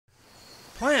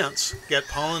Plants get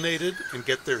pollinated and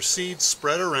get their seeds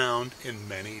spread around in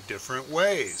many different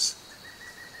ways.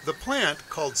 The plant,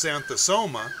 called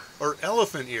Zanthasoma, or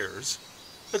elephant ears,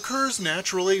 occurs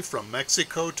naturally from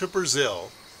Mexico to Brazil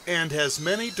and has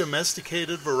many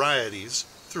domesticated varieties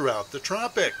throughout the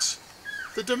tropics.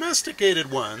 The domesticated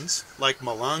ones, like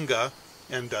malanga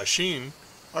and dashin,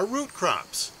 are root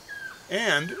crops,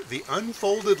 and the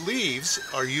unfolded leaves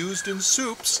are used in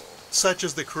soups such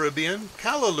as the Caribbean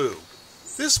callaloo.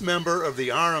 This member of the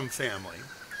arum family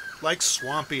likes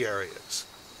swampy areas,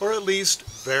 or at least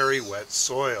very wet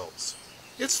soils.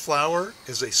 Its flower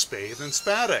is a spathe and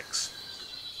spadix.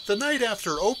 The night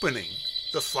after opening,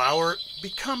 the flower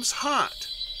becomes hot.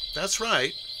 That's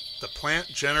right, the plant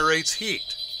generates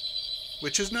heat,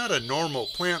 which is not a normal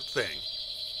plant thing.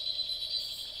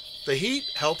 The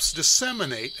heat helps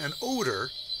disseminate an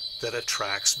odor that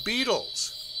attracts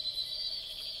beetles.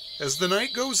 As the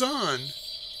night goes on,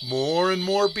 more and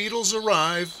more beetles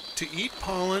arrive to eat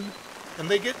pollen, and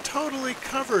they get totally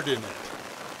covered in it.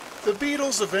 The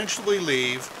beetles eventually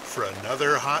leave for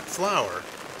another hot flower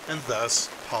and thus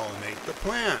pollinate the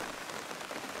plant.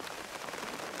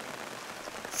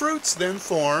 Fruits then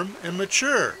form and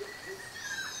mature.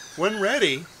 When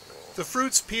ready, the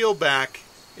fruits peel back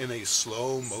in a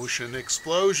slow motion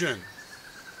explosion.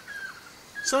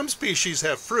 Some species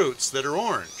have fruits that are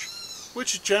orange,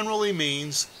 which generally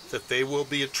means that they will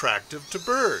be attractive to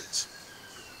birds,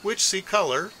 which see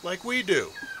color like we do.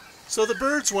 So the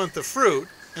birds want the fruit,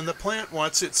 and the plant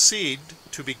wants its seed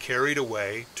to be carried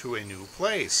away to a new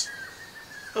place.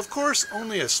 Of course,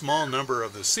 only a small number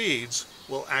of the seeds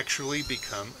will actually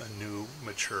become a new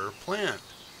mature plant.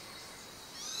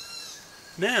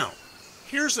 Now,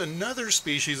 here's another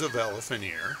species of elephant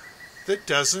ear that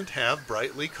doesn't have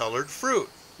brightly colored fruit.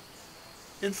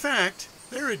 In fact,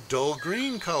 they're a dull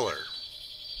green color.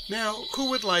 Now, who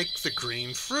would like the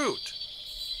green fruit?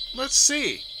 Let's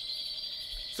see.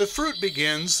 The fruit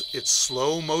begins its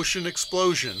slow motion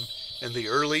explosion in the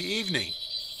early evening,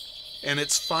 and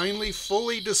it's finally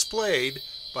fully displayed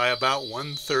by about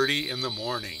 1:30 in the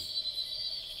morning.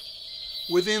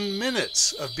 Within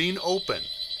minutes of being open,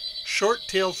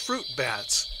 short-tailed fruit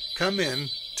bats come in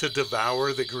to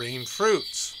devour the green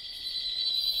fruits.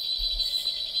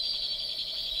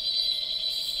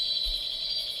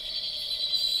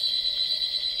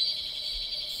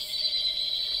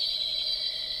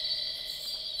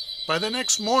 By the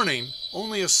next morning,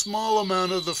 only a small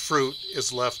amount of the fruit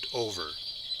is left over.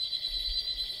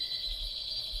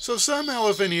 So some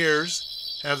elephant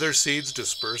ears have their seeds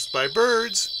dispersed by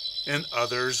birds and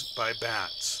others by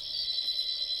bats.